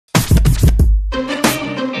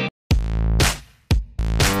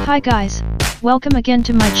Hi guys, welcome again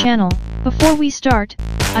to my channel. Before we start,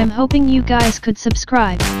 I'm hoping you guys could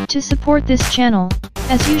subscribe to support this channel.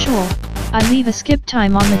 As usual, I leave a skip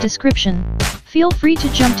time on the description. Feel free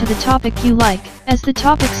to jump to the topic you like. As the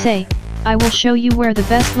topic say, I will show you where the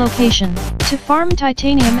best location to farm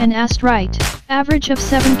titanium and asterite. Average of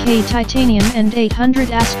 7k titanium and 800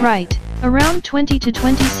 asterite, around 20 to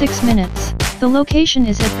 26 minutes. The location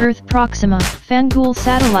is at Earth Proxima, Fangool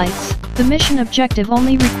satellites. The mission objective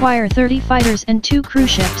only require 30 fighters and 2 crew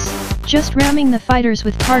ships. Just ramming the fighters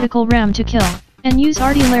with particle ram to kill, and use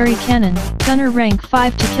artillery cannon, gunner rank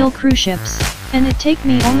 5 to kill crew ships. And it take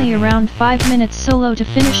me only around 5 minutes solo to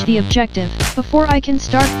finish the objective, before I can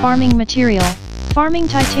start farming material. Farming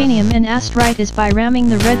titanium and asterite is by ramming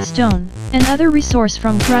the redstone, and other resource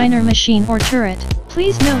from grinder machine or turret.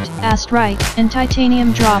 Please note, asterite and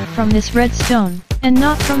titanium drop from this redstone, and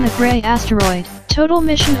not from the grey asteroid. Total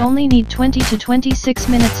mission only need 20 to 26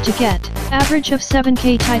 minutes to get. Average of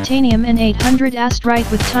 7k titanium and 800 asterite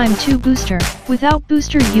with time 2 booster. Without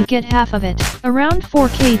booster you get half of it. Around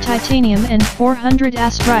 4k titanium and 400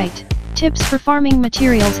 asterite. Tips for farming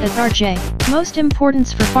materials at RJ. Most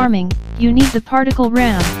importance for farming, you need the particle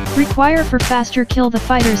ram. Require for faster kill the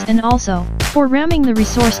fighters and also, for ramming the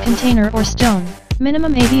resource container or stone.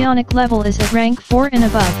 Minimum avionic level is at rank 4 and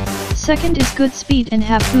above. Second is good speed and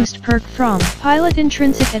have boost perk from pilot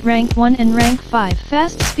intrinsic at rank 1 and rank 5.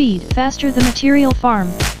 Fast speed, faster the material farm.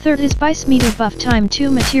 Third is bice meter buff time 2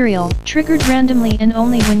 material, triggered randomly and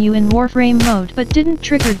only when you in Warframe mode but didn't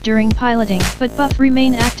triggered during piloting, but buff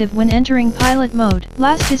remain active when entering pilot mode.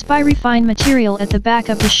 Last is by refine material at the back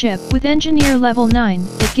of the ship. With engineer level 9,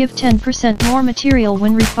 it give 10% more material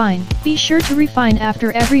when refine. Be sure to refine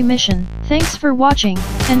after every mission. Thanks for watching,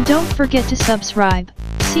 and don't forget to subscribe.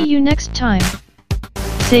 See you next time.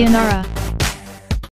 Sayonara.